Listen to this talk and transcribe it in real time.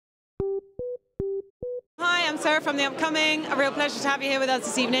sir, from the upcoming. A real pleasure to have you here with us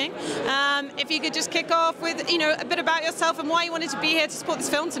this evening. If you could just kick off with, a bit about yourself and why you wanted to be here to support this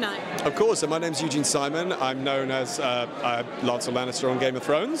film tonight. Of course. So my name's Eugene Simon. I'm known as Lancel Lannister on Game of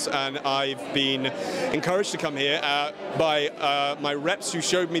Thrones, and I've been encouraged to come here by my reps who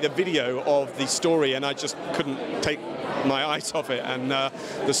showed me the video of the story, and I just couldn't take my eyes off it. And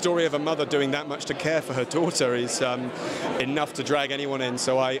the story of a mother doing that much to care for her daughter is enough to drag anyone in.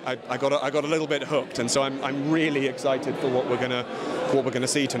 So I got a little bit hooked, and so I'm really excited for what we're gonna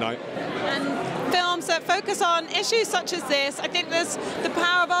see tonight. And films that focus on issues such as this, I think there's the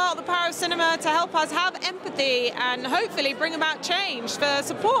power of art, the power of cinema to help us have empathy and hopefully bring about change for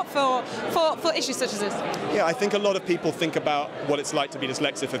support for issues such as this. Yeah, I think a lot of people think about what it's like to be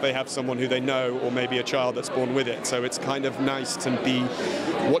dyslexic if they have someone who they know, or maybe a child that's born with it. So it's kind of nice to be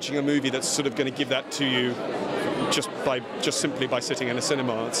watching a movie that's sort of going to give that to you just simply by sitting in a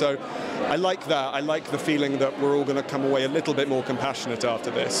cinema. So I like that. I like the feeling that we're all going to come away a little bit more compassionate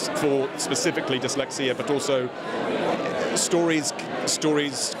after this, for specifically dyslexia, but also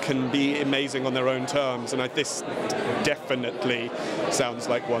stories can be amazing on their own terms, and this definitely sounds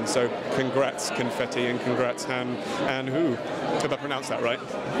like one. So congrats Confetti, and congrats Han Hu. Hope I pronounced that right.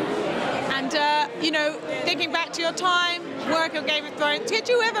 And thinking back to your time working on Game of Thrones, did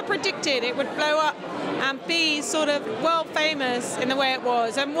you ever predicted it would blow up and be sort of world famous in the way it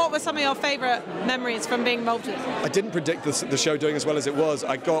was? And what were some of your favourite memories from being involved with it? I didn't predict the show doing as well as it was.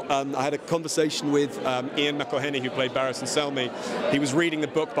 I had a conversation with Ian McElhenney, who played Barristan Selmy. He was reading the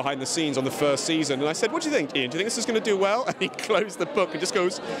book behind the scenes on the first season, and I said, "What do you think, Ian? Do you think this is going to do well?" And he closed the book and just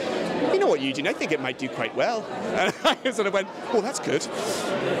goes, "You know what, Eugene? I think it might do quite well." And I sort of went, "Oh, that's good."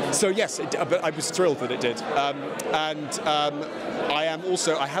 So yes, but I was thrilled that it did.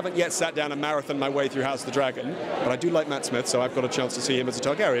 I haven't yet sat down and marathon my way through House of the Dragon, but I do like Matt Smith, so I've got a chance to see him as a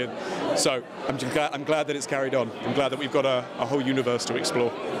Targaryen. So I'm glad that it's carried on. I'm glad that we've got a whole universe to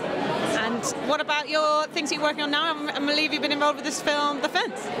explore. And what about your things you're working on now? I believe you've been involved with this film, The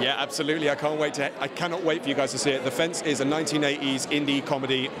Fence. Yeah, absolutely. I cannot wait for you guys to see it. The Fence is a 1980s indie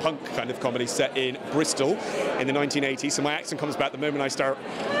comedy, punk kind of comedy set in Bristol in the 1980s. So my accent comes back the moment I start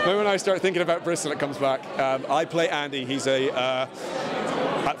thinking about Bristol. It comes back. I play Andy. He's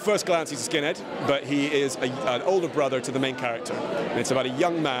at first glance, he's a skinhead, but he is an older brother to the main character. And it's about a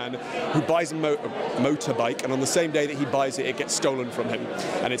young man who buys a motorbike, and on the same day that he buys it, it gets stolen from him.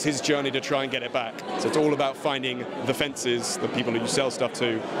 And it's his journey to try and get it back. So it's all about finding the fences, the people who you sell stuff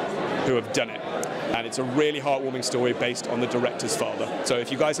to, who have done it. And it's a really heartwarming story based on the director's father. So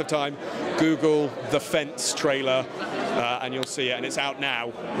if you guys have time, Google The Fence trailer, and you'll see it. And it's out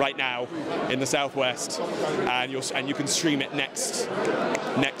now, right now, in the Southwest, and you can stream it next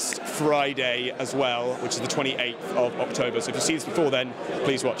Friday as well, which is the 28th of October. So if you see this before then,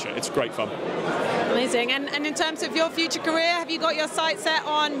 please watch it. It's great fun. Amazing. And in terms of your future career, have you got your sights set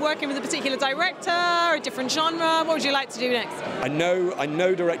on working with a particular director or a different genre? What would you like to do next? I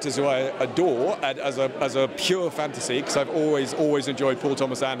know directors who I adore as a pure fantasy, because I've always enjoyed Paul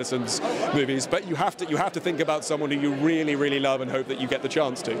Thomas Anderson's movies. But you have to think about someone who you really love and hope that you get the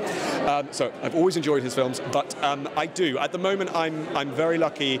chance to. So I've always enjoyed his films, but I do. At the moment, I'm very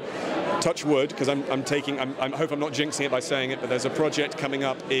lucky. Touch wood, because I hope I'm not jinxing it by saying it, but there's a project coming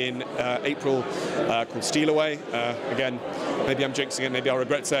up in April called Steal Away. Again, maybe I'm jinxing it, maybe I'll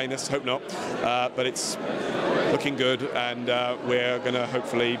regret saying this, hope not. But it's looking good, and we're going to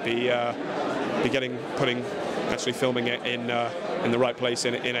hopefully be actually filming it in the right place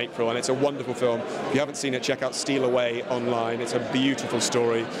in April, and it's a wonderful film. If you haven't seen it, check out Steal Away online. It's a beautiful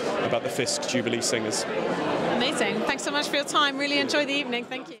story about the Fisk Jubilee Singers. Amazing. Thanks so much for your time. Really enjoyed the evening.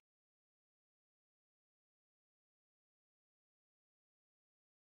 Thank you.